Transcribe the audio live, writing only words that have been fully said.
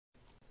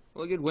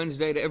Well, a good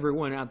Wednesday to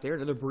everyone out there.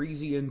 Another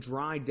breezy and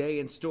dry day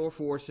in store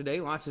for us today.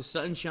 Lots of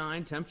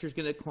sunshine. Temperature's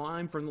going to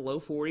climb from the low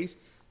 40s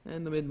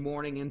and the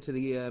mid-morning into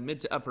the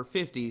mid to upper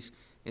 50s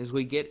as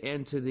we get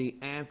into the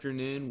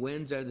afternoon.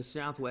 Winds out of the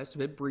southwest, a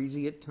bit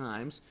breezy at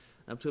times,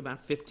 up to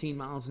about 15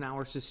 miles an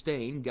hour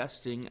sustained,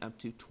 gusting up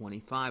to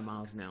 25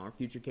 miles an hour.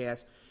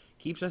 Futurecast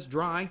keeps us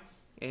dry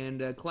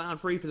and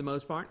cloud-free for the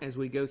most part as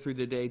we go through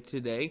the day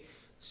today.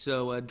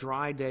 So a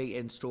dry day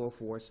in store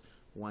for us.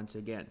 Once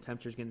again,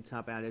 temperature's going to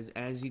top out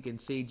as you can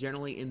see,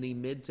 generally in the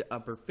mid to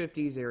upper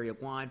 50s area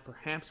wide,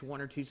 perhaps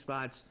one or two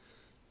spots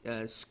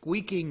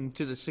squeaking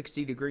to the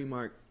 60-degree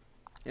mark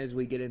as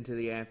we get into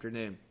the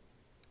afternoon.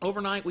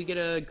 Overnight, we get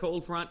a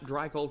cold front,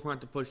 dry cold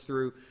front to push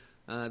through.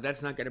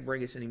 That's not going to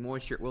bring us any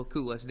moisture. It will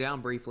cool us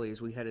down briefly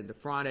as we head into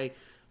Friday.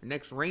 Our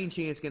next rain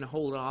chance is going to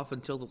hold off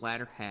until the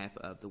latter half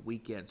of the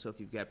weekend. So if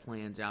you've got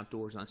plans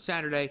outdoors on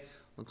Saturday,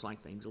 looks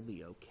like things will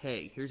be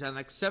okay. Here's how the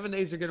next 7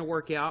 days are going to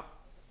work out.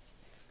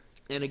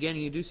 And again,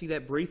 you do see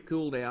that brief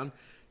cool down.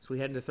 So we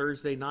head into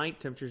Thursday night.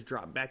 Temperatures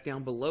drop back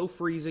down below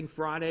freezing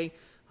Friday.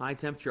 High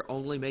temperature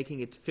only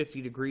making it to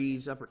 50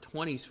 degrees, upper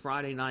 20s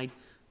Friday night.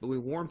 But we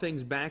warm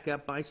things back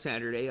up by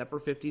Saturday, upper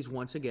 50s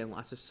once again.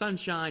 Lots of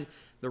sunshine.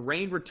 The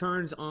rain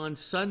returns on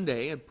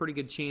Sunday. A pretty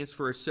good chance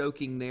for a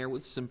soaking there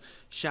with some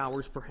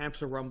showers,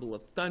 perhaps a rumble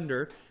of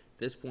thunder. At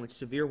this point,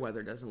 severe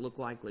weather doesn't look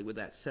likely with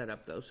that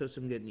setup, though. So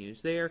some good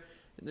news there.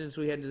 And then as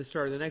we head into the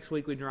start of the next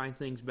week, we dry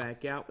things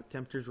back out with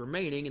temperatures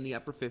remaining in the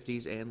upper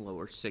 50s and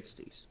lower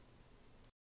 60s.